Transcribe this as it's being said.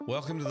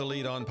Welcome to the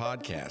Lead On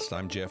Podcast.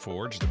 I'm Jeff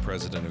Orge, the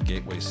president of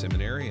Gateway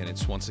Seminary, and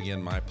it's once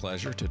again my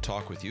pleasure to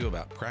talk with you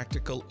about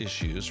practical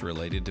issues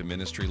related to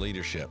ministry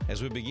leadership.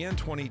 As we begin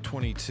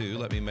 2022,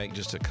 let me make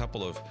just a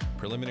couple of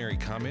preliminary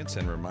comments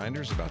and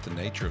reminders about the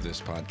nature of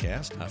this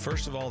podcast.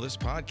 First of all, this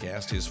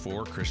podcast is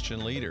for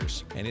Christian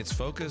leaders, and it's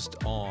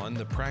focused on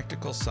the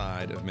practical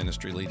side of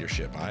ministry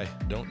leadership. I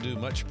don't do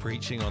much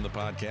preaching on the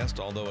podcast,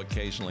 although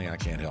occasionally I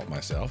can't help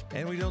myself,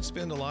 and we don't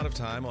spend a lot of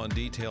time on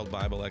detailed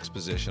Bible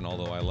exposition,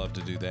 although I love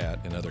to do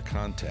that in other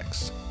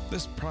contexts.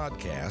 This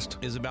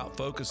podcast is about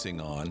focusing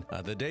on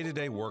the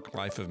day-to-day work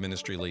life of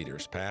ministry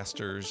leaders,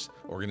 pastors,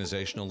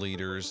 organizational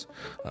leaders,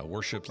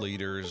 worship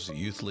leaders,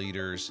 youth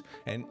leaders,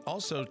 and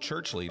also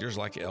church leaders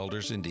like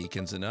elders and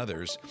deacons and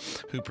others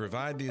who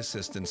provide the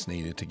assistance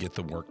needed to get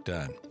the work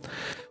done.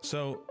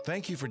 So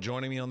thank you for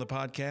joining me on the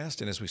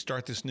podcast. And as we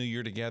start this new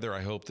year together,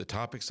 I hope the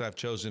topics I've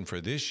chosen for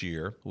this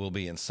year will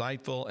be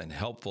insightful and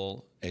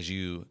helpful as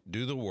you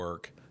do the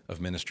work of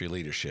ministry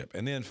leadership.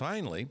 And then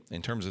finally,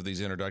 in terms of these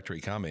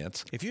introductory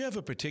comments, if you have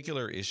a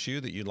particular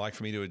issue that you'd like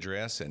for me to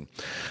address and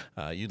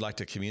you'd like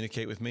to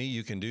communicate with me,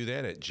 you can do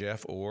that at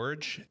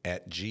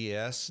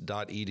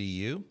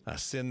jefforge@gs.edu.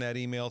 Send that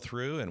email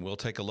through and we'll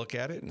take a look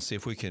at it and see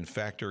if we can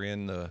factor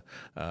in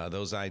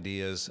those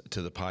ideas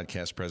to the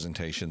podcast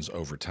presentations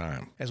over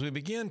time. As we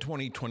begin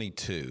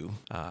 2022,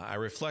 I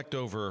reflect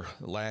over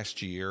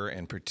last year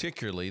and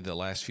particularly the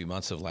last few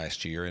months of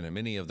last year and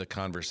many of the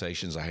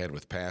conversations I had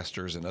with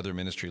pastors and other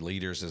ministry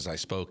leaders as I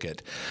spoke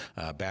at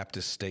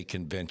Baptist state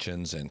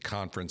conventions and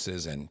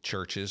conferences and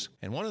churches.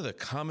 And one of the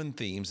common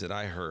themes that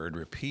I heard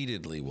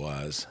repeatedly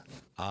was,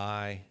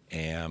 I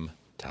am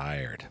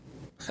tired.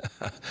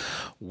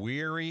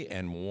 Weary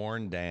and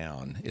worn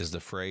down is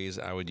the phrase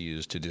I would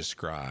use to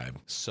describe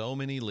so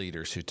many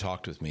leaders who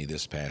talked with me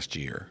this past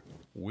year.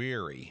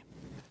 Weary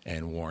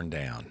and worn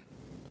down.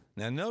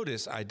 Now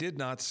notice I did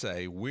not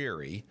say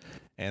weary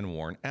and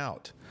worn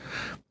out.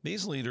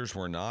 These leaders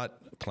were not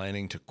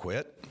planning to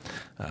quit.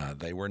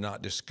 They were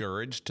not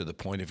discouraged to the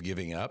point of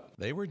giving up.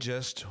 They were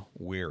just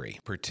weary,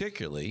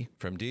 particularly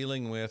from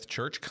dealing with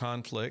church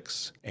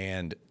conflicts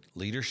and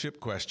leadership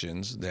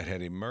questions that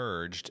had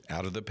emerged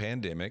out of the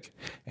pandemic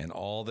and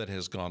all that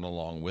has gone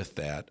along with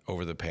that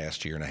over the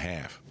past year and a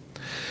half.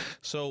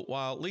 So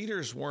while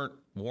leaders weren't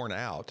worn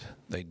out,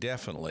 they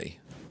definitely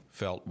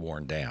felt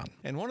worn down.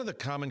 And one of the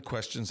common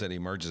questions that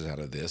emerges out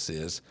of this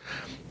is,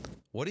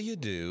 what do you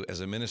do as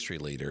a ministry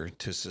leader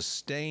to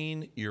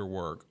sustain your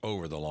work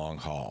over the long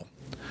haul?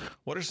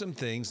 What are some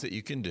things that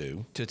you can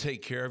do to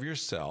take care of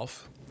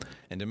yourself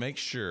and to make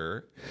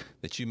sure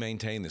that you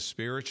maintain the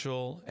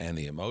spiritual and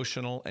the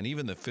emotional and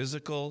even the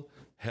physical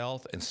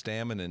health and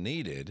stamina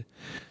needed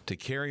to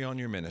carry on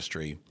your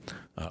ministry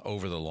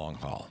over the long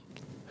haul?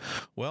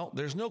 Well,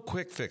 there's no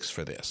quick fix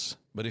for this,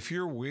 but if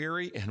you're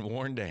weary and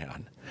worn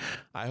down,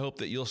 I hope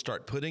that you'll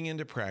start putting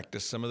into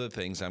practice some of the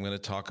things I'm going to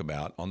talk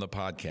about on the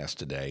podcast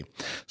today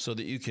so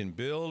that you can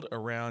build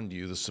around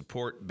you the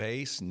support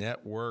base,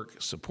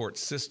 network, support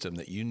system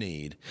that you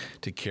need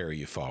to carry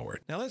you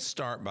forward. Now, let's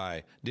start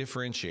by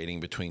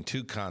differentiating between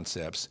two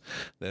concepts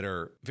that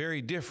are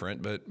very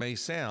different but may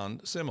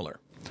sound similar.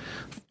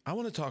 I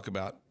want to talk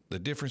about the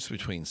difference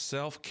between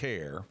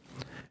self-care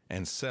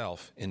and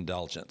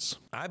self-indulgence.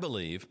 I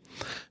believe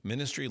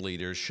ministry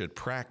leaders should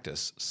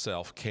practice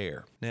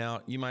self-care. Now,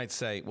 you might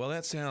say, well,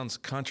 that sounds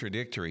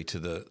contradictory to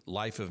the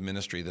life of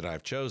ministry that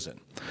I've chosen.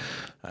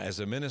 As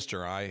a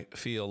minister, I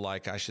feel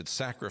like I should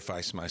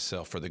sacrifice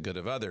myself for the good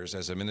of others.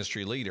 As a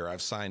ministry leader,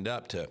 I've signed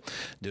up to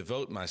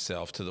devote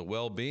myself to the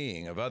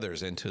well-being of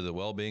others and to the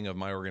well-being of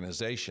my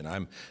organization.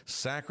 I'm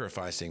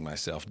sacrificing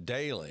myself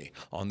daily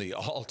on the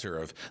altar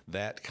of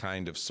that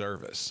kind of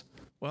service.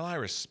 Well, I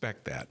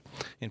respect that.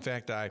 In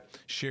fact, I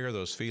share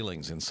those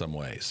feelings in some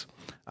ways.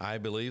 I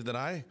believe that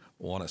I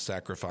want to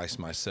sacrifice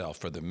myself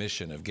for the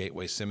mission of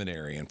Gateway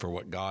Seminary and for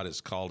what God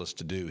has called us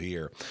to do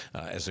here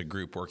as a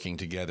group working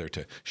together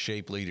to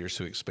shape leaders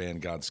who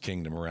expand God's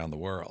kingdom around the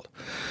world.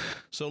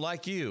 So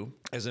like you,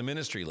 as a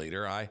ministry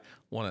leader, I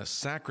want to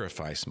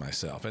sacrifice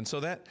myself. And so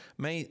that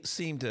may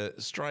seem to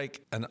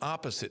strike an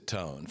opposite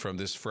tone from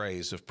this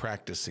phrase of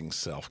practicing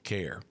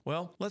self-care.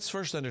 Well, let's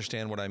first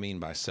understand what I mean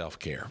by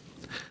self-care.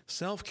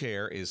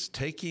 Self-care is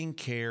taking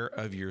care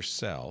of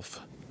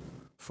yourself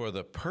for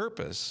the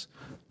purpose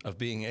of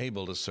being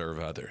able to serve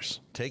others.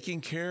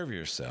 Taking care of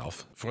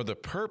yourself for the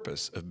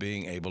purpose of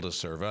being able to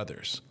serve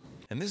others.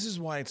 And this is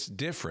why it's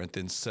different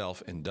than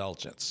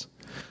self-indulgence.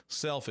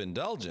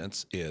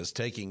 Self-indulgence is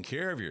taking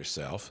care of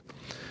yourself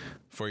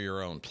for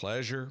your own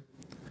pleasure,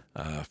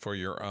 for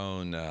your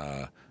own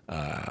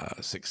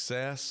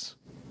success,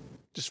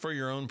 just for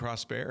your own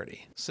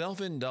prosperity.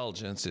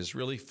 Self-indulgence is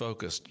really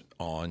focused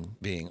on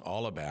being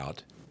all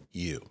about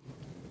you.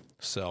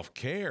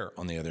 Self-care,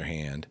 on the other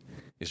hand,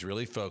 is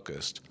really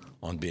focused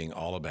on being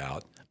all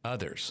about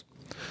others.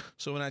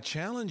 So when I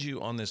challenge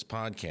you on this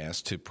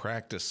podcast to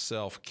practice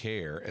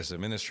self-care as a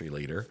ministry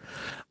leader,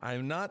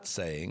 I'm not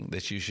saying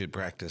that you should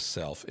practice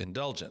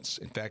self-indulgence.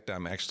 In fact,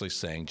 I'm actually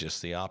saying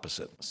just the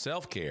opposite.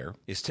 Self-care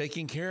is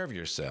taking care of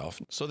yourself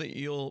so that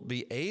you'll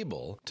be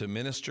able to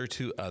minister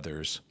to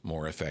others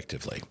more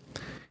effectively.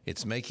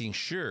 It's making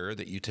sure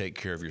that you take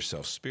care of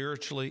yourself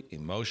spiritually,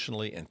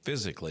 emotionally, and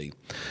physically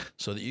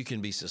so that you can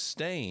be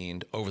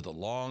sustained over the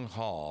long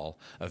haul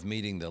of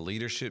meeting the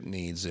leadership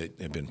needs that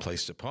have been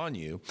placed upon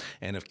you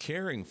and of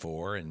caring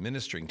for and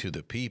ministering to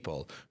the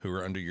people who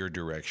are under your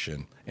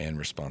direction and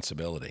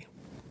responsibility.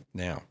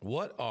 Now,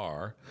 what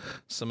are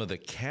some of the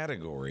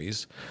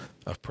categories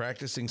of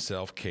practicing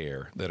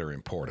self-care that are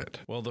important?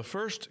 Well, the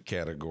first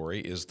category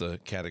is the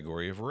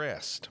category of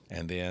rest.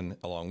 And then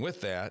along with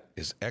that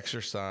is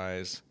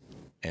exercise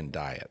and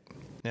diet.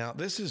 Now,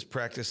 this is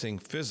practicing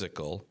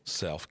physical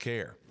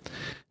self-care.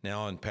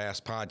 Now, in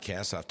past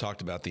podcasts, I've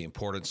talked about the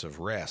importance of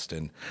rest,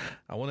 and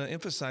I want to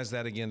emphasize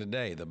that again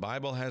today. The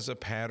Bible has a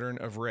pattern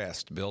of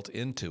rest built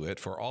into it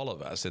for all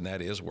of us, and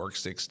that is work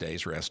 6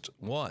 days, rest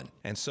 1.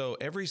 And so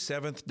every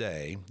seventh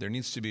day, there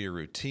needs to be a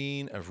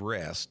routine of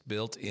rest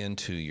built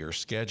into your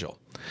schedule.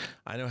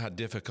 I know how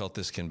difficult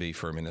this can be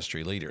for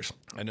ministry leaders.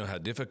 I know how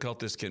difficult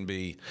this can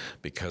be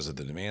because of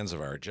the demands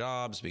of our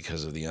jobs,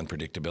 because of the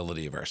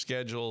unpredictability of our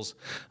schedules,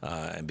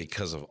 and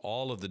because of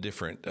all of the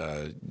different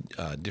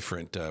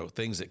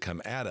things that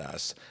come at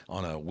us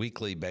on a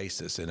weekly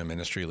basis in a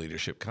ministry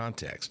leadership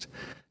context.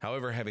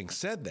 However, having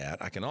said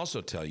that, I can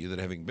also tell you that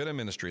having been a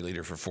ministry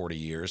leader for 40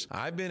 years,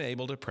 I've been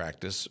able to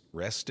practice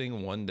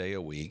resting 1 day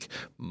a week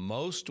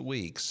most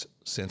weeks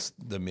since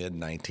the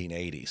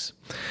mid-1980s.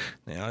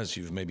 Now, as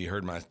you've maybe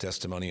heard my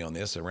testimony on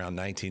this, around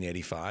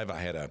 1985, I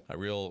had a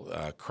real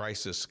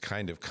crisis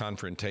kind of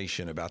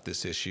confrontation about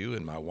this issue,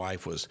 and my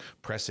wife was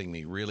pressing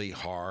me really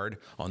hard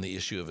on the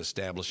issue of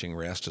establishing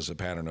rest as a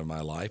pattern of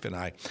my life, and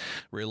I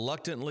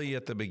reluctantly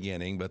at the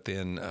beginning, but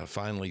then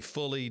finally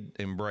fully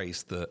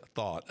embraced the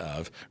thought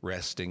of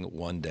resting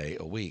 1 day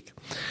a week.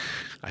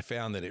 I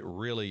found that it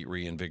really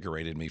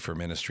reinvigorated me for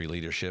ministry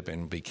leadership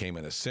and became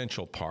an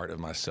essential part of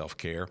my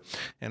self-care,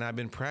 and I've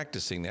been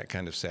practicing that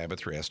kind of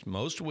Sabbath rest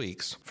most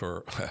weeks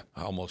for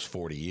almost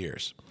 40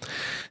 years.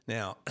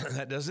 Now,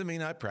 that doesn't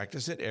mean I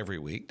practice it every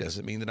week,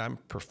 doesn't mean that I'm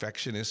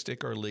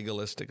perfectionistic or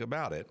legalistic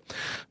about it,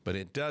 but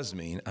it does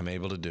mean I'm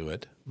able to do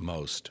it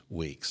most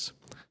weeks.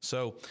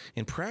 So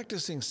in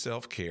practicing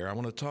self-care, I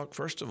want to talk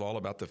first of all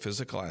about the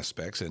physical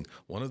aspects, and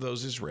one of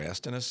those is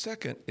rest, and a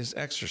second is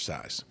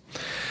exercise.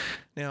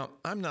 Now,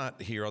 I'm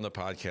not here on the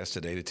podcast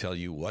today to tell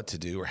you what to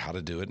do or how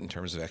to do it in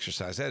terms of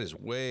exercise. That is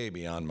way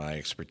beyond my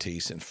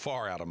expertise and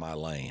far out of my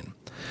lane.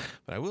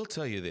 But I will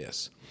tell you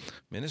this.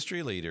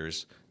 Ministry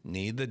leaders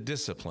need the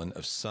discipline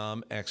of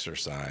some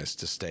exercise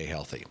to stay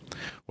healthy.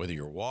 Whether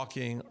you're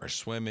walking or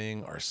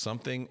swimming or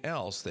something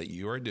else that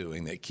you are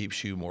doing that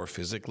keeps you more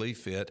physically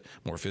fit,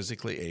 more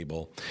physically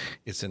able,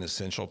 it's an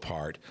essential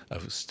part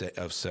of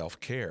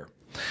self-care.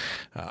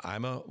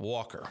 I'm a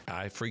walker.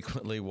 I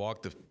frequently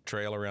walk the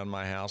trail around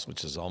my house,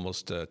 which is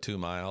almost 2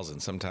 miles,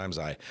 and sometimes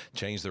I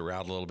change the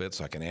route a little bit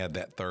so I can add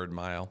that 3rd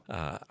mile.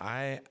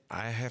 I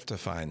have to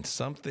find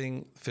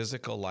something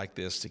physical like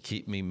this to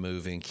keep me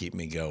moving, keep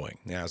me going.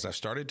 Now, as I've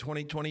started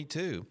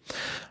 2022,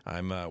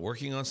 I'm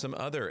working on some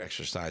other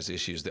exercise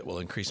issues that will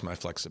increase my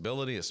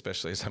flexibility,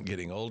 especially as I'm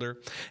getting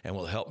older, and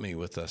will help me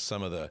with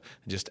some of the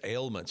just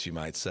ailments, you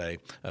might say,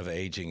 of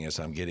aging as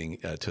I'm getting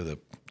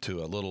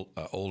to a little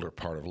older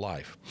part of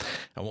life.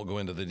 I won't go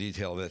into the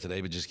detail of that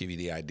today, but just give you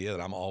the idea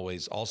that I'm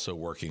always also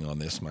working on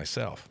this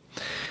myself.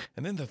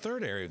 And then the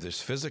third area of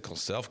this physical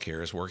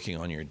self-care is working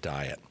on your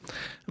diet.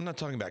 I'm not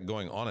talking about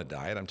going on a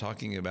diet. I'm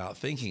talking about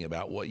thinking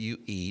about what you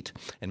eat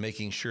and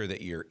making sure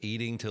that you're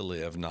eating to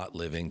live, not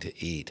living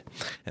to eat,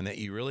 and that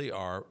you really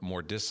are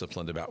more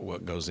disciplined about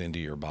what goes into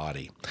your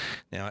body.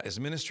 Now, as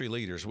ministry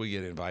leaders, we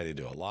get invited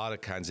to a lot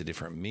of kinds of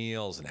different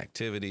meals and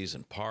activities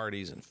and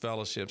parties and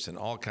fellowships and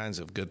all kinds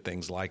of good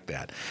things like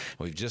that.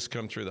 We've just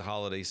come through the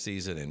holiday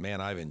season, and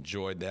man, I've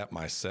enjoyed that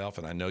myself,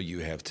 and I know you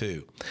have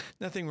too.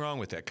 Nothing wrong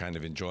with that kind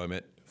of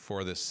enjoyment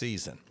for the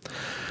season.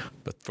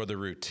 But for the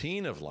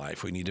routine of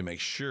life, we need to make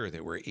sure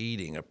that we're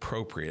eating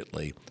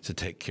appropriately to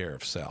take care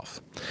of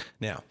self.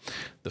 Now,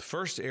 the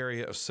first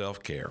area of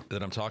self-care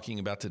that I'm talking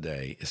about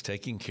today is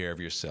taking care of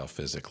yourself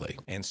physically.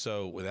 And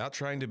so without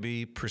trying to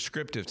be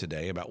prescriptive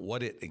today about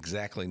what it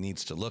exactly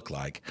needs to look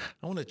like,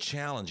 I want to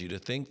challenge you to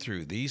think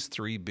through these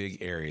 3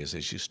 big areas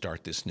as you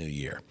start this new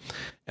year.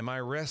 Am I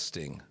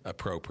resting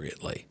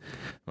appropriately?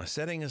 Am I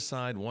setting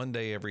aside 1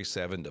 day every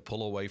 7 to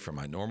pull away from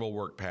my normal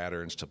work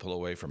patterns, to pull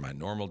away from my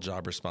normal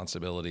job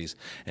responsibilities,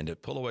 days and to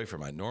pull away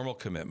from my normal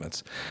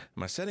commitments?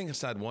 Am I setting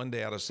aside one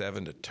day out of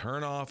 7 to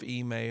turn off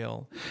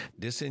email,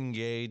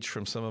 disengage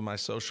from some of my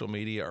social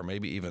media, or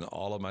maybe even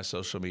all of my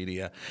social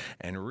media,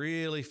 and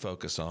really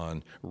focus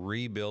on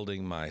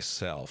rebuilding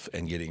myself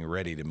and getting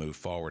ready to move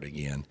forward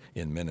again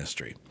in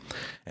ministry?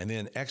 And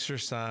then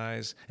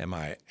exercise. Am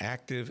I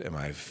active? Am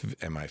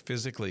I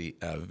physically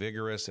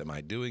vigorous? Am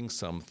I doing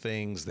some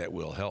things that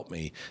will help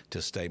me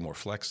to stay more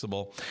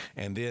flexible?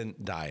 And then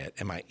diet.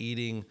 Am I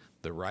eating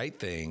the right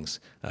things,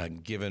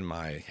 given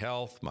my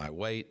health, my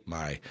weight,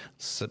 my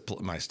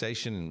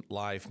station in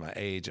life, my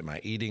age? Am I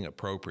eating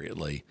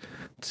appropriately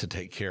to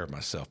take care of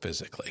myself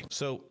physically?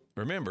 So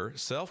remember,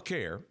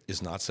 self-care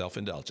is not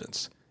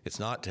self-indulgence. It's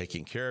not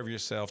taking care of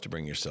yourself to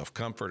bring yourself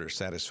comfort or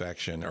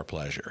satisfaction or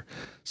pleasure.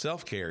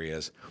 Self-care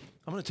is,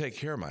 I'm going to take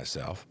care of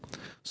myself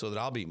so that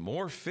I'll be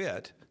more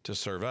fit to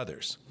serve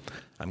others.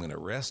 I'm going to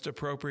rest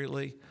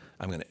appropriately,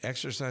 I'm going to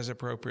exercise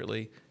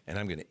appropriately, and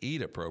I'm going to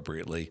eat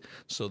appropriately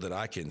so that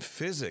I can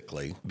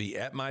physically be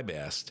at my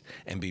best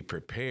and be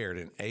prepared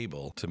and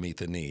able to meet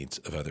the needs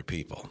of other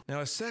people. Now,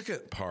 a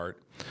second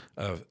part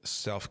of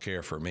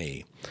self-care for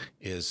me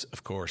is,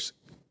 of course,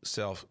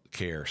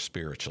 self-care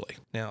spiritually.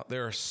 Now,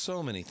 there are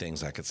so many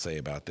things I could say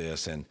about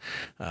this, and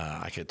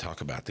I could talk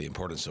about the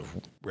importance of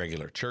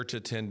regular church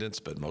attendance,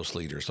 but most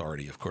leaders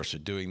already, of course, are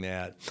doing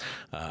that.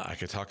 I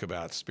could talk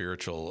about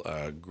spiritual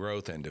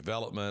growth and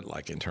development,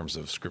 like in terms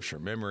of scripture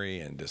memory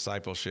and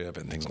discipleship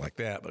and things like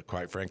that, but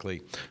quite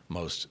frankly,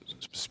 most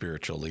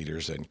spiritual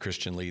leaders and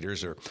Christian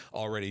leaders are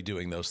already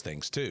doing those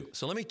things too.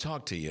 So let me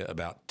talk to you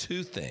about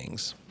two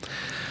things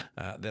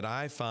that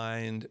I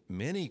find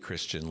many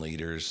Christian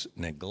leaders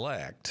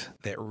neglect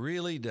that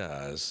really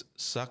does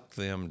suck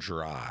them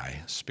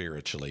dry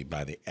spiritually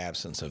by the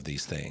absence of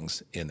these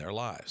things in their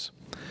lives.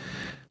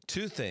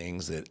 Two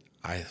things that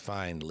I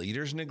find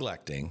leaders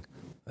neglecting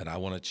that I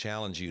want to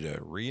challenge you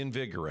to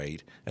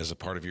reinvigorate as a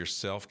part of your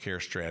self-care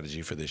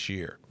strategy for this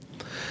year.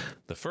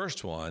 The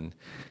first one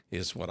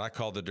is what I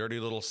call the dirty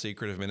little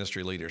secret of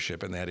ministry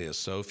leadership, and that is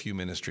so few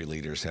ministry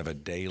leaders have a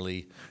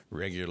daily,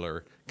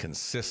 regular,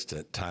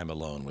 consistent time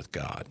alone with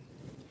God.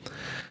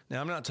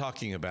 Now, I'm not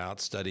talking about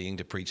studying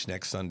to preach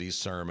next Sunday's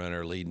sermon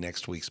or lead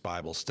next week's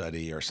Bible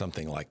study or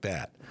something like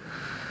that.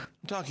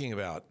 I'm talking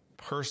about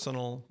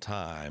personal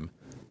time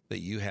that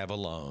you have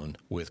alone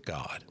with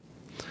God,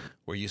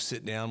 where you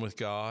sit down with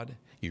God,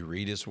 you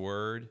read His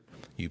Word,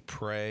 you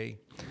pray,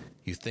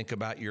 you think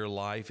about your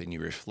life, and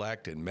you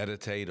reflect and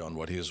meditate on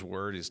what His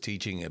Word is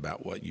teaching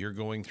about what you're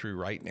going through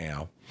right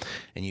now.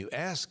 And you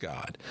ask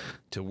God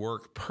to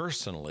work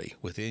personally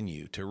within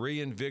you, to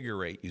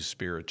reinvigorate you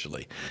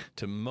spiritually,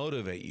 to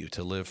motivate you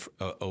to live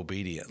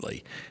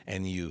obediently.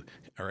 And you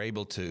are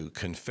able to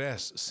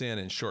confess sin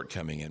and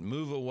shortcoming and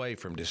move away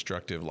from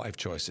destructive life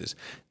choices.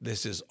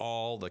 This is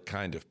all the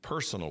kind of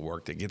personal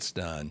work that gets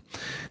done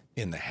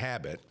in the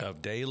habit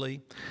of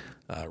daily,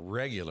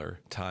 regular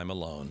time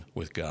alone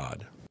with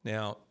God.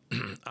 Now,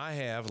 I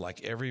have,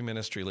 like every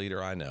ministry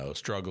leader I know,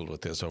 struggled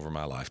with this over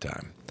my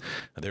lifetime.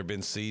 There have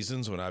been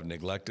seasons when I've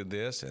neglected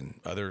this and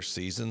other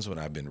seasons when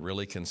I've been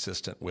really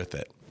consistent with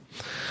it.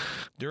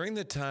 During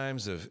the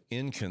times of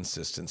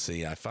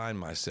inconsistency, I find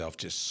myself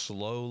just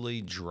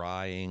slowly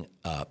drying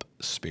up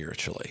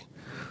spiritually.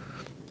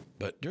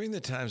 But during the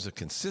times of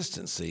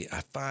consistency,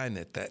 I find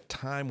that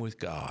time with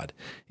God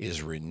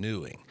is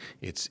renewing,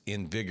 it's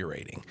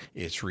invigorating,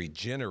 it's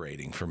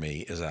regenerating for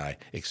me as I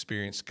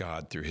experience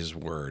God through His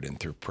Word and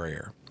through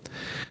prayer.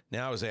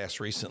 Now, I was asked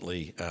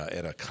recently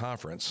at a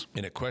conference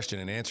in a question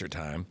and answer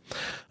time,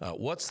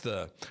 what's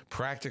the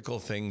practical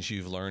things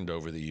you've learned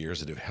over the years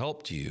that have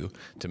helped you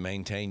to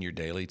maintain your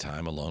daily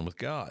time alone with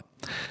God?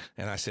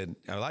 And I said,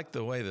 I like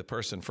the way the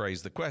person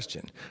phrased the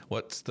question.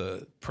 What's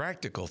the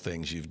practical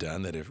things you've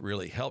done that have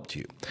really helped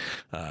you?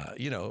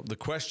 The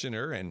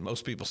questioner and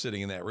most people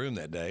sitting in that room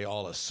that day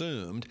all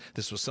assumed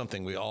this was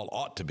something we all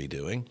ought to be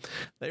doing.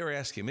 They were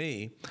asking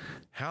me,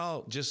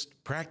 how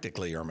just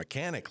practically or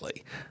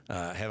mechanically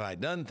have I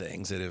done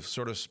things that have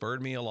sort of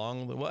spurred me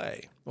along the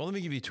way? Well, let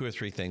me give you 2 or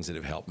 3 things that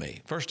have helped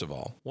me. First of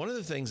all, one of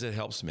the things that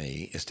helps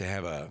me is to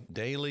have a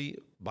daily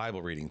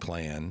Bible reading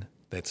plan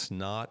that's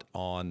not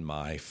on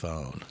my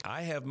phone.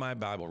 I have my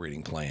Bible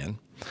reading plan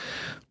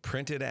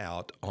printed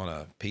out on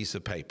a piece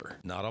of paper,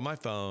 not on my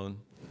phone,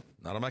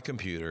 not on my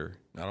computer,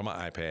 not on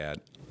my iPad,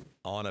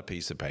 on a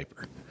piece of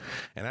paper.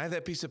 And I have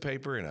that piece of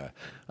paper in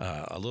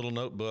a little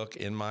notebook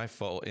in my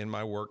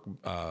work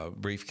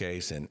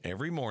briefcase. And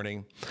every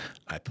morning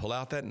I pull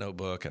out that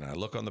notebook and I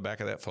look on the back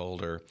of that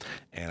folder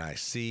and I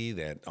see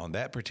that on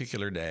that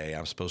particular day,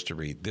 I'm supposed to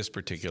read this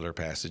particular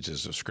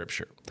passages of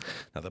Scripture.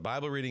 Now, the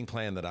Bible reading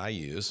plan that I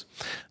use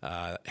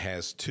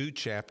has 2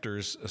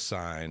 chapters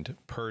assigned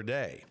per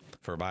day.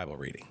 for Bible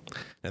reading.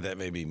 Now, that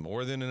may be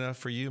more than enough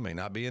for you, may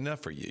not be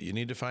enough for you. You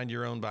need to find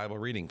your own Bible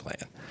reading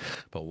plan.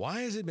 But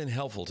why has it been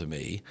helpful to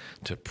me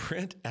to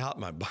print out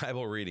my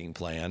Bible reading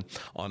plan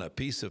on a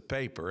piece of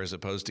paper as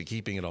opposed to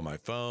keeping it on my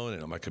phone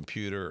and on my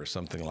computer or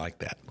something like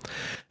that?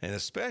 And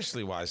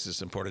especially why is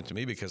this important to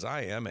me? Because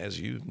I am, as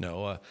you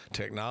know, a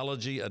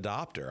technology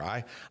adopter.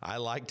 I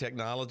like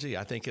technology.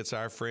 I think it's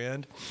our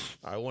friend.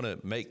 I want to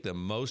make the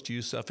most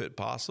use of it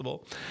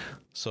possible.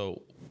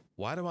 So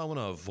why do I want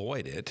to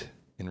avoid it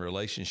in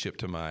relationship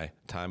to my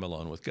time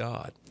alone with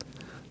God?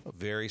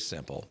 Very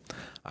simple.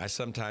 I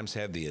sometimes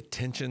have the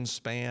attention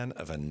span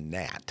of a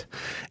gnat.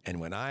 And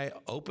when I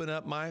open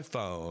up my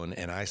phone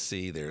and I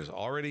see there's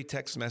already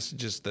text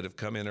messages that have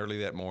come in early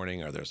that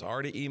morning, or there's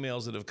already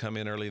emails that have come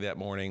in early that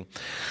morning,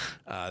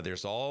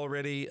 there's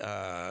already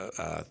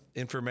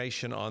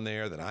information on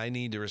there that I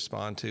need to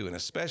respond to. And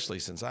especially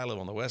since I live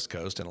on the West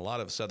Coast and a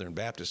lot of Southern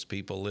Baptist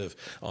people live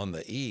on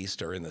the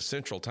East or in the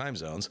Central time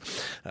zones,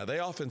 they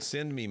often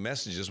send me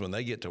messages when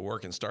they get to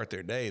work and start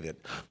their day that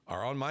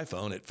are on my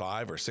phone at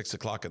 5 or 6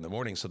 o'clock in the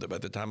morning, so that by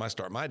the time I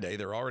start my day,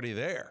 they're already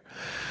there.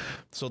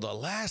 So the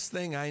last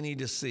thing I need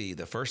to see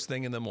the first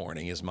thing in the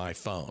morning is my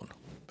phone,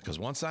 because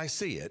once I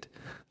see it,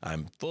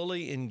 I'm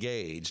fully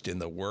engaged in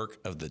the work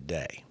of the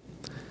day.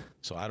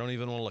 So I don't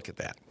even want to look at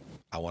that.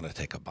 I want to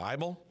take a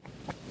Bible.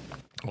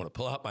 I want to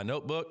pull out my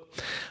notebook.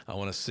 I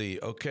want to see,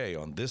 okay,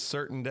 on this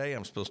certain day,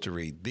 I'm supposed to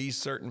read these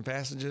certain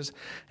passages,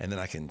 and then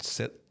I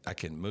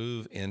can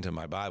move into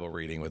my Bible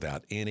reading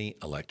without any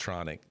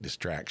electronic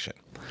distraction.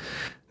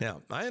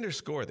 Now, I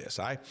underscore this.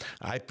 I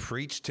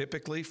preach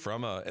typically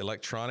from an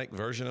electronic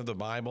version of the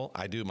Bible.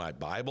 I do my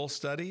Bible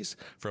studies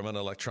from an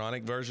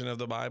electronic version of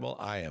the Bible.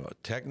 I am a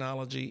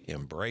technology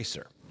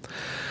embracer.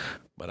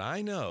 But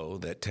I know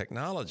that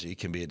technology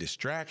can be a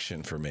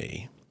distraction for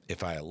me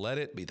if I let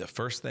it be the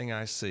first thing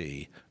I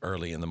see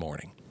early in the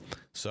morning.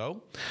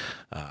 So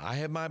I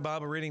have my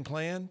Bible reading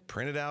plan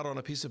printed out on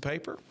a piece of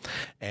paper,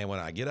 and when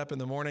I get up in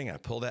the morning, I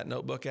pull that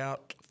notebook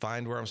out,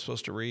 find where I'm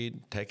supposed to read,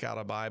 take out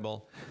a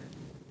Bible,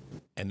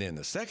 and then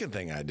the second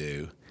thing I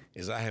do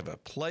is I have a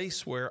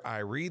place where I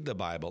read the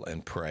Bible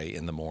and pray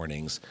in the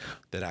mornings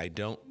that I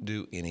don't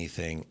do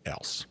anything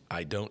else.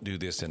 I don't do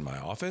this in my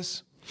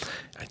office.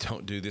 I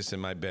don't do this in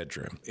my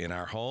bedroom. In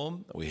our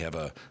home, we have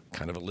a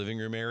kind of a living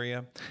room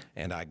area,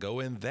 and I go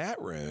in that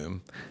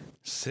room,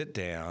 sit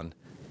down,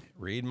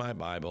 read my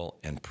Bible,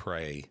 and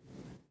pray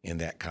in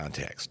that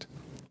context.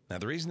 Now,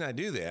 the reason I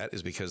do that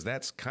is because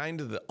that's kind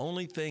of the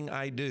only thing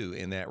I do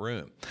in that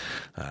room.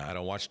 I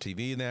don't watch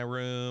TV in that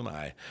room.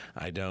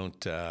 I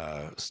don't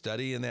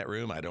study in that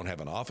room. I don't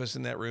have an office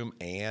in that room.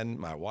 And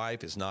my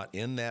wife is not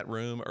in that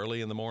room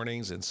early in the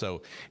mornings. And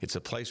so it's a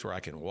place where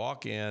I can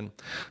walk in,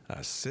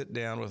 sit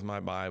down with my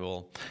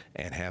Bible,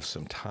 and have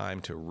some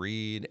time to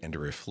read and to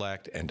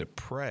reflect and to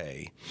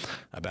pray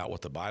about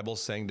what the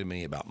Bible's saying to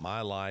me about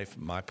my life,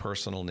 my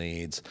personal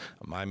needs,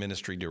 my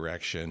ministry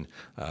direction,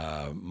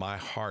 my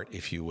heart,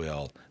 if you will,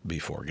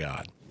 before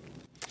God.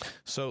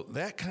 So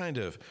that kind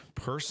of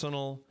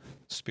personal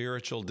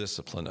spiritual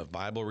discipline of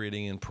Bible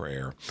reading and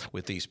prayer,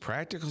 with these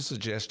practical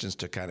suggestions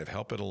to kind of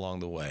help it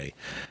along the way,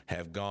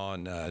 have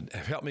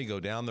helped me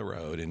go down the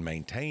road in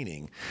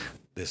maintaining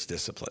this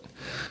discipline.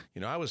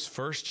 You know, I was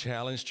first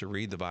challenged to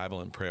read the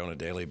Bible and pray on a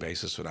daily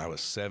basis when I was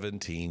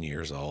 17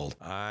 years old.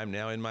 I'm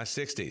now in my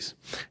 60s,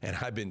 and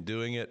I've been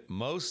doing it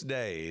most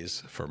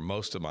days for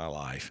most of my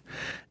life.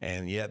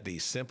 And yet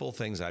these simple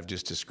things I've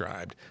just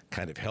described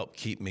kind of help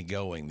keep me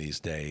going these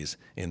days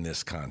in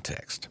this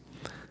context.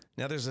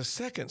 Now, there's a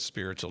second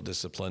spiritual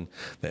discipline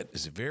that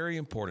is very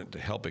important to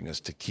helping us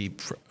to keep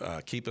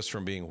us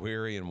from being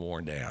weary and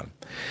worn down,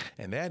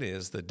 and that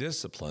is the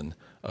discipline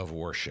of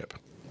worship.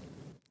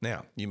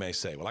 Now, you may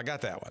say, well, I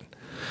got that one.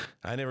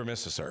 I never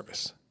miss a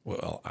service.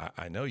 Well,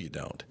 I know you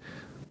don't,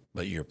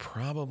 but you're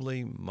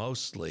probably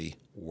mostly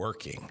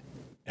working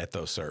at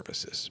those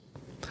services.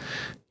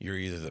 You're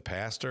either the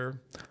pastor,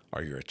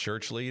 or you're a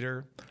church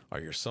leader, or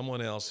you're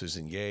someone else who's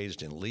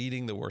engaged in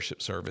leading the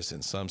worship service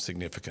in some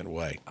significant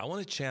way. I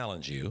want to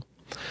challenge you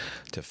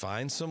to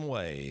find some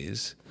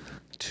ways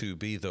to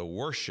be the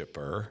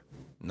worshiper,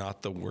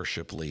 not the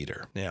worship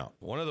leader. Now,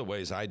 one of the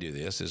ways I do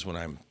this is when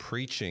I'm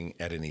preaching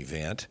at an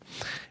event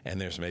and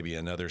there's maybe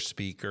another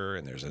speaker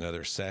and there's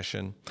another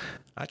session,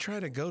 I try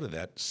to go to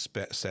that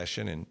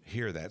session and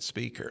hear that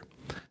speaker.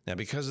 Now,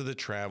 because of the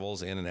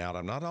travels in and out,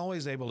 I'm not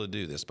always able to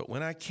do this, but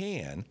when I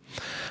can,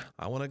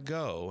 I want to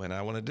go and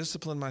I want to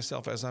discipline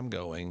myself as I'm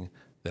going,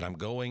 that I'm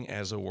going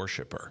as a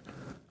worshiper.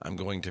 I'm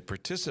going to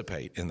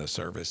participate in the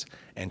service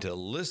and to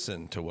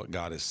listen to what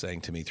God is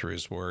saying to me through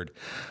His Word.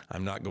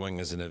 I'm not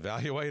going as an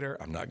evaluator.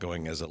 I'm not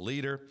going as a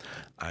leader.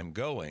 I'm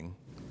going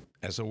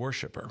as a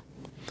worshiper.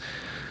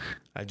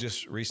 I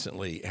just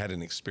recently had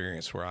an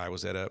experience where I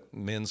was at a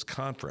men's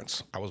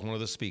conference. I was one of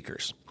the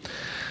speakers.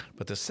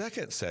 But the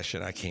second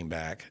session I came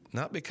back,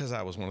 not because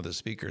I was one of the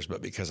speakers,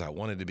 but because I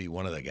wanted to be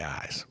one of the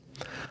guys.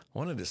 I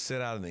wanted to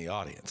sit out in the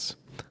audience.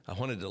 I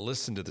wanted to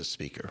listen to the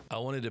speaker. I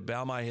wanted to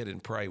bow my head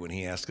and pray when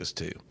he asked us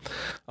to.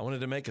 I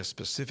wanted to make a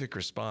specific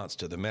response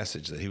to the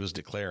message that he was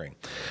declaring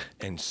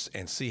and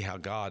see how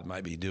God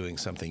might be doing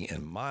something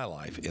in my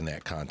life in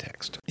that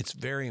context. It's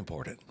very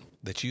important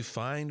that you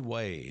find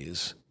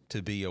ways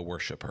to be a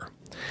worshiper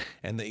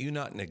and that you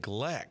not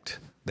neglect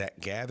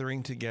that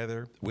gathering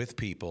together with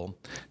people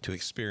to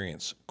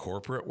experience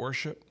corporate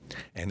worship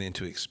and then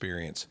to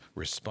experience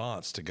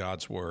response to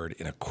God's word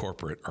in a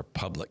corporate or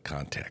public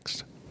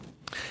context.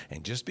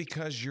 And just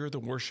because you're the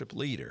worship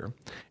leader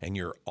and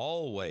you're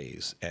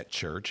always at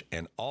church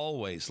and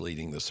always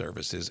leading the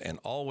services and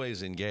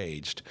always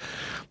engaged,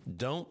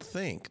 don't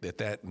think that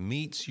that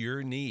meets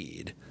your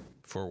need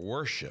for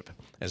worship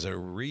as a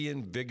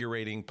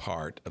reinvigorating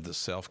part of the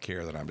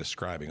self-care that I'm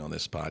describing on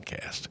this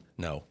podcast.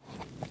 No.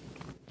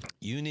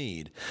 You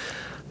need,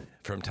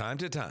 from time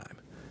to time,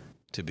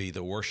 to be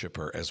the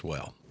worshiper as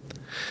well.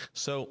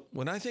 So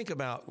when I think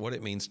about what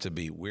it means to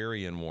be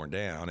weary and worn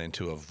down and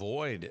to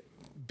avoid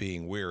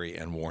being weary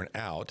and worn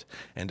out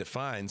and to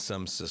find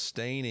some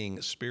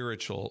sustaining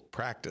spiritual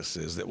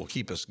practices that will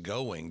keep us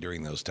going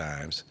during those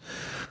times,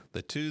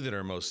 the two that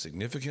are most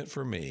significant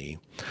for me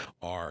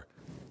are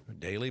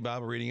daily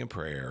Bible reading and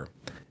prayer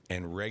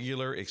and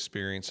regular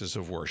experiences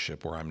of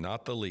worship where I'm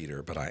not the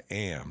leader, but I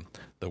am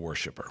the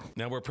worshiper.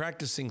 Now, we're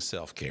practicing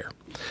self-care.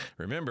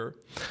 Remember,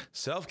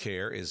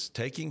 self-care is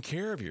taking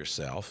care of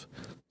yourself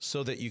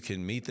so that you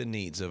can meet the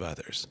needs of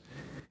others.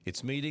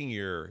 It's meeting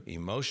your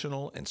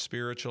emotional and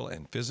spiritual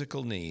and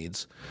physical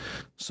needs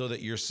so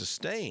that you're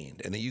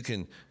sustained and that you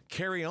can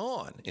carry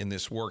on in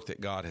this work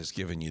that God has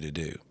given you to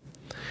do.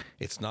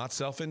 It's not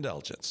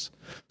self-indulgence.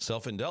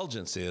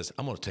 Self-indulgence is,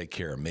 I'm going to take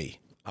care of me.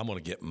 I'm going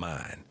to get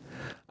mine.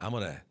 I'm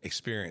going to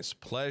experience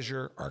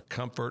pleasure or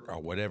comfort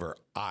or whatever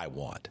I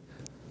want.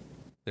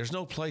 There's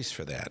no place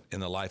for that in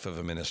the life of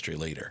a ministry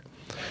leader.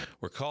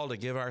 We're called to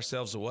give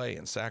ourselves away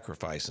in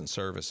sacrifice and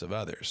service of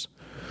others.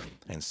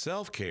 And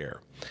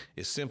self-care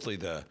is simply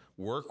the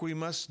work we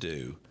must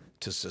do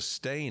to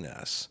sustain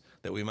us,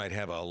 that we might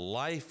have a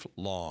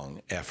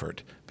lifelong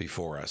effort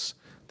before us,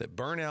 that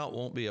burnout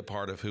won't be a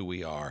part of who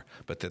we are,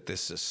 but that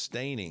this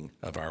sustaining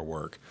of our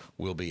work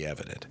will be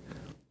evident.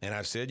 And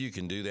I've said you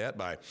can do that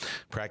by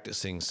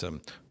practicing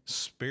some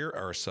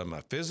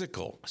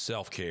physical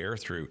self-care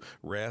through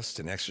rest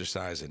and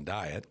exercise and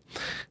diet.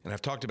 And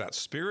I've talked about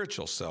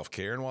spiritual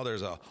self-care. And while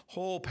there's a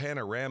whole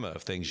panorama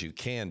of things you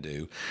can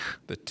do,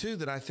 the two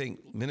that I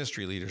think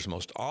ministry leaders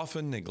most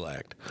often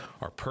neglect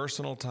are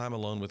personal time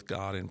alone with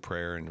God in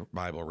prayer and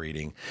Bible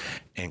reading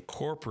and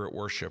corporate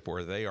worship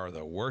where they are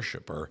the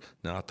worshiper,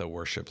 not the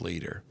worship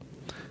leader.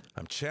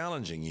 I'm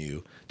challenging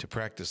you to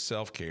practice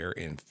self-care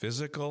in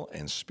physical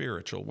and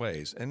spiritual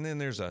ways. And then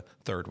there's a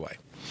third way.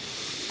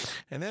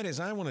 And that is,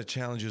 I want to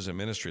challenge you as a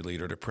ministry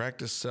leader to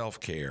practice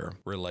self-care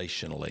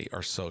relationally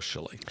or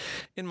socially.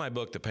 In my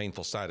book, The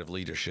Painful Side of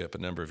Leadership, a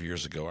number of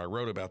years ago, I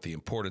wrote about the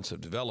importance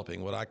of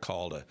developing what I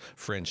called a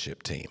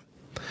friendship team.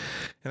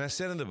 And I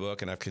said in the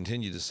book, and I've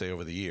continued to say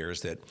over the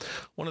years, that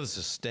one of the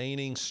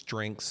sustaining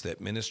strengths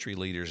that ministry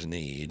leaders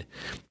need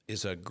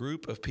is a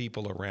group of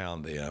people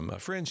around them, a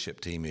friendship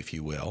team, if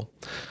you will,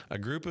 a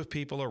group of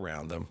people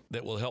around them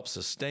that will help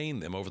sustain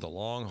them over the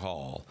long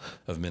haul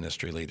of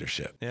ministry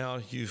leadership. Now,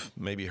 you've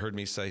maybe heard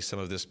me say some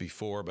of this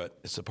before, but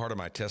it's a part of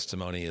my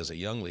testimony as a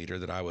young leader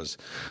that I was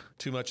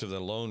too much of the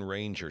Lone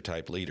Ranger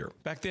type leader.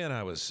 Back then,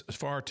 I was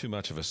far too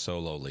much of a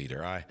solo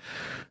leader. I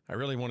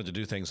really wanted to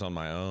do things on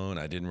my own.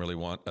 I didn't really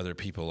want other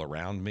people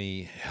around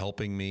me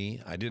helping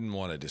me. I didn't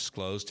want to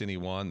disclose to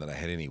anyone that I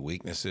had any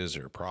weaknesses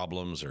or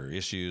problems or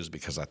issues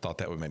because I thought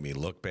that would make me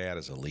look bad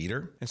as a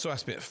leader. And so I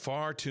spent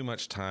far too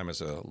much time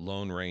as a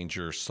Lone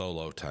Ranger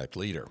solo type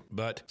leader.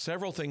 But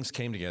several things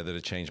came together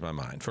to change my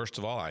mind. First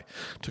of all, I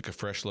took a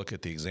fresh look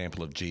at the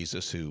example of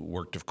Jesus, who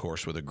worked, of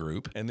course, with a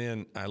group. And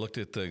then I looked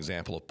at the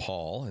example of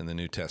Paul in the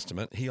New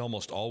Testament. He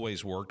almost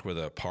always worked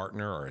with a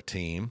partner or a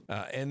team.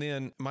 And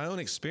then my own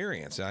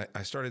experience,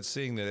 I started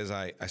seeing that as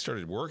I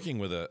started working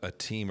with a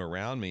team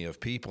around me of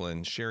people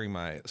and sharing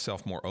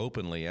myself more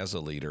openly as a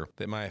leader,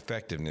 that my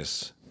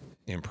effectiveness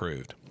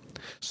improved.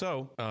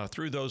 So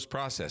through those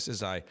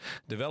processes, I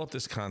developed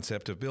this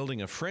concept of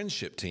building a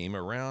friendship team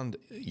around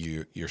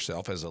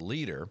yourself as a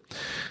leader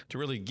to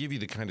really give you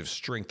the kind of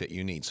strength that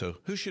you need. So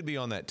who should be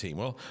on that team?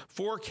 Well,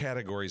 4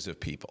 categories of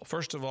people.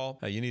 First of all,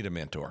 you need a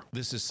mentor.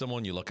 This is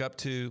someone you look up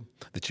to,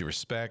 that you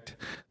respect,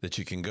 that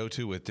you can go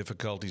to with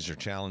difficulties or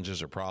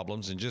challenges or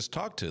problems and just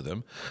talk to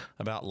them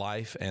about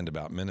life and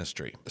about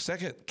ministry. The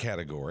second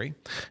category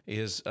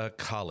is a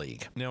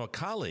colleague. Now, a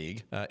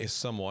colleague is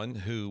someone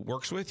who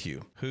works with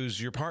you,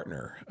 who's your partner,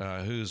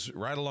 who's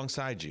right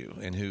alongside you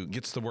and who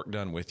gets the work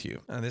done with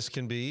you. And this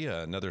can be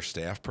another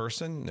staff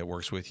person that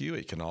works with you.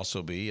 It can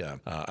also be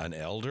an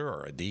elder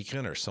or a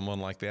deacon or someone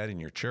like that in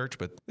your church.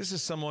 But this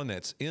is someone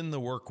that's in the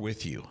work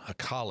with you, a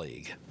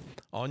colleague.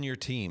 on your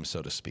team,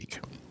 so to speak.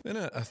 Then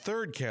a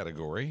third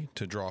category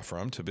to draw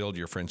from to build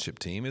your friendship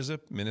team is a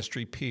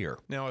ministry peer.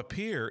 Now, a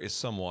peer is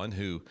someone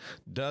who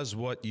does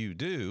what you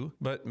do,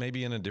 but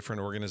maybe in a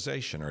different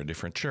organization or a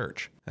different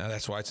church. Now,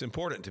 that's why it's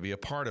important to be a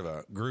part of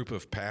a group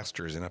of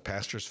pastors in a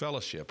pastor's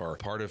fellowship, or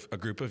part of a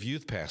group of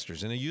youth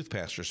pastors in a youth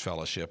pastor's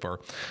fellowship, or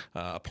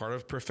a part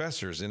of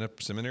professors in a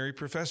seminary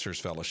professor's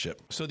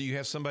fellowship, so that you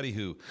have somebody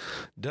who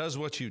does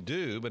what you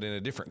do, but in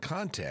a different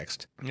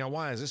context. Now,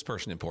 why is this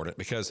person important?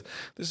 Because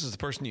this is the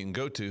person you can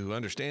go to who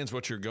understands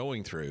what you're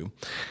going through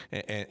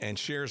and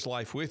shares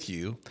life with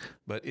you,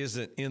 but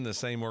isn't in the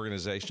same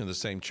organization or the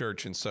same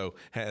church, and so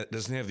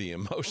doesn't have the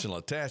emotional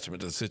attachment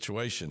to the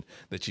situation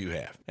that you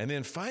have. And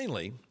then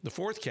finally, the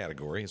fourth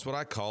category is what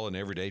I call an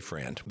everyday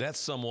friend. That's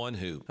someone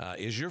who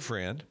is your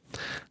friend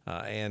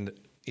and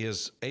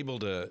is able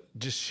to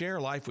just share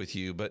life with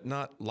you, but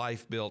not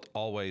life built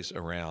always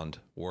around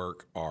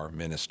work or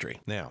ministry.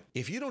 Now,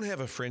 if you don't have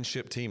a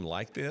friendship team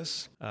like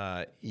this,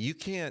 you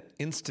can't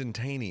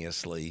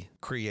instantaneously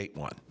create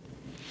one.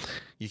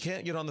 You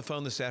can't get on the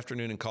phone this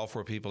afternoon and call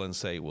for people and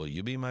say, will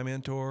you be my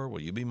mentor?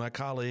 Will you be my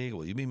colleague?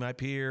 Will you be my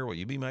peer? Will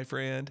you be my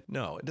friend?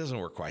 No, it doesn't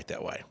work quite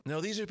that way.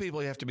 No, these are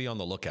people you have to be on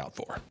the lookout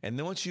for. And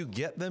then once you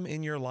get them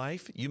in your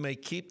life, you may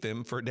keep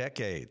them for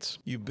decades.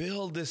 You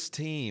build this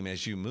team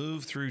as you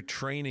move through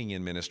training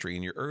in ministry,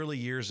 in your early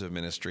years of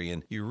ministry,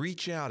 and you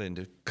reach out and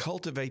to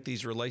cultivate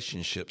these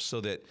relationships so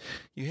that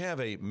you have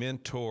a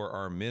mentor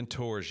or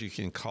mentors you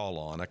can call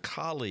on, a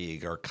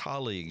colleague or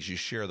colleagues you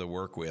share the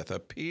work with, a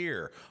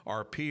peer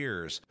or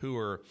peers who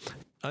are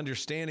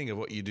understanding of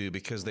what you do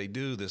because they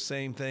do the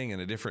same thing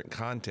in a different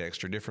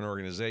context or different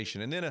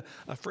organization. And then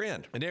a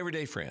friend, an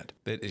everyday friend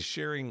that is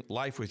sharing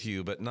life with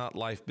you, but not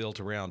life built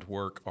around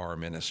work or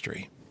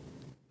ministry.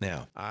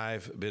 Now,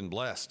 I've been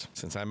blessed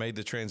since I made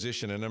the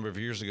transition a number of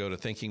years ago to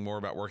thinking more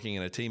about working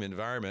in a team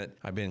environment.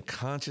 I've been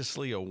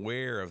consciously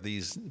aware of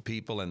these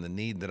people and the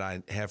need that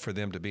I have for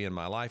them to be in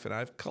my life, and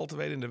I've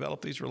cultivated and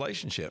developed these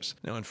relationships.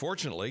 Now,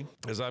 unfortunately,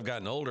 as I've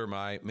gotten older,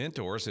 my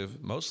mentors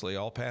have mostly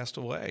all passed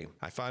away.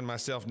 I find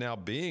myself now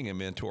being a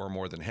mentor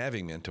more than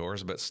having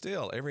mentors, but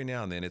still, every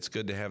now and then, it's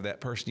good to have that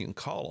person you can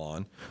call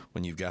on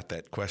when you've got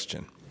that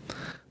question.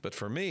 But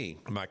for me,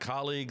 my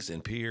colleagues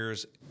and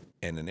peers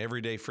and an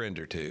everyday friend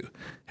or two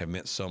have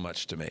meant so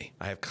much to me.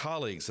 I have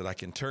colleagues that I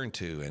can turn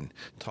to and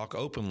talk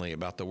openly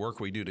about the work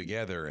we do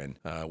together, and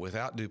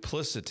without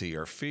duplicity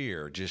or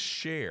fear, just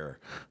share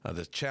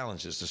the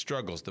challenges, the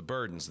struggles, the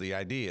burdens, the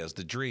ideas,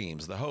 the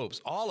dreams, the hopes,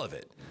 all of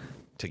it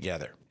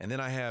together. And then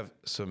I have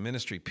some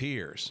ministry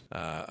peers,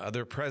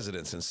 other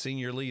presidents and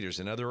senior leaders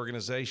in other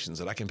organizations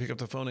that I can pick up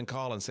the phone and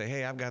call and say,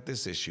 hey, I've got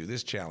this issue,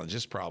 this challenge,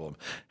 this problem.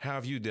 How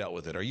have you dealt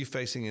with it? Are you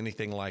facing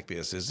anything like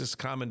this? Is this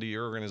common to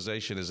your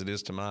organization as it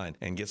is to mine?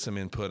 And get some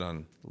input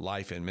on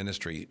life and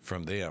ministry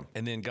from them.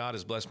 And then God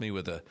has blessed me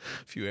with a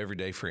few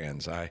everyday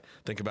friends. I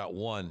think about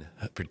one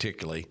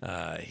particularly.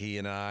 He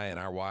and I and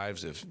our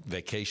wives have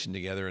vacationed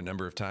together a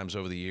number of times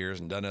over the years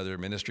and done other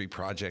ministry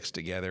projects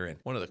together. And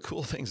one of the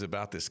cool things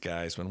about this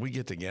guy is when we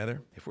get together,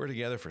 if we're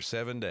together for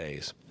 7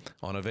 days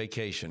on a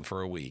vacation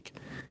for a week,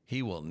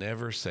 he will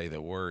never say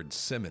the word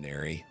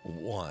seminary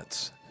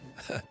once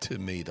to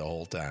me the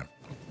whole time.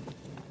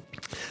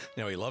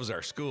 Now, he loves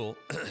our school.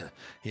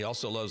 He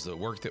also loves the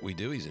work that we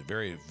do. He's a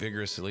very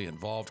vigorously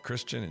involved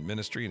Christian in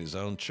ministry in his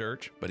own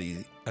church, but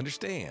he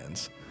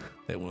understands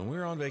that when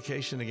we're on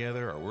vacation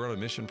together or we're on a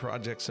mission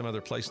project some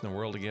other place in the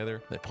world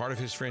together, that part of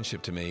his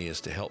friendship to me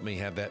is to help me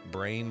have that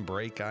brain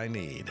break I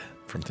need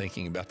from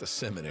thinking about the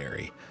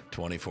seminary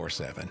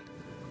 24/7.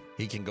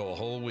 He can go a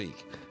whole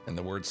week and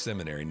the word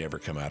seminary never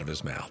come out of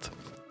his mouth.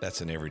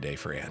 That's an everyday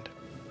friend.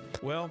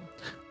 Well,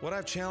 what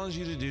I've challenged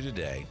you to do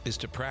today is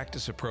to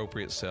practice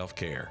appropriate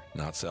self-care,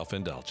 not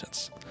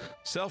self-indulgence.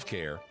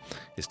 Self-care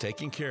is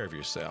taking care of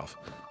yourself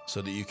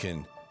so that you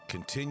can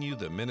continue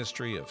the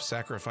ministry of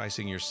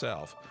sacrificing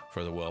yourself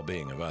for the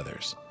well-being of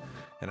others.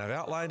 And I've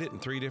outlined it in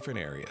 3 different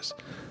areas.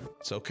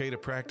 It's okay to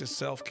practice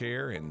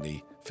self-care in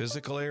the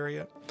physical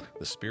area,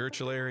 the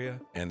spiritual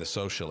area, and the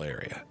social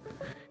area.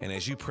 And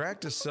as you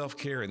practice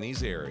self-care in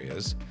these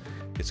areas,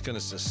 it's going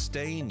to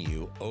sustain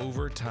you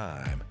over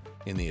time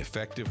in the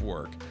effective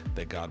work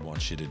that God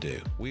wants you to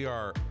do. We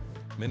are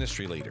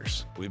ministry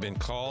leaders. We've been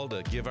called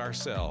to give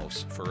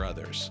ourselves for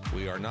others.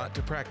 We are not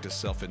to practice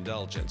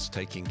self-indulgence,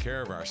 taking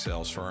care of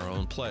ourselves for our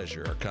own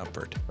pleasure or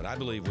comfort. But I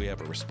believe we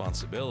have a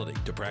responsibility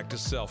to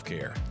practice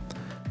self-care,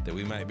 that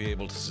we might be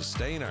able to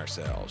sustain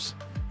ourselves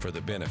for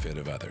the benefit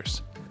of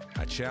others.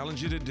 I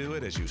challenge you to do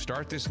it as you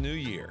start this new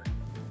year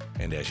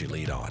and as you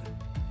lead on.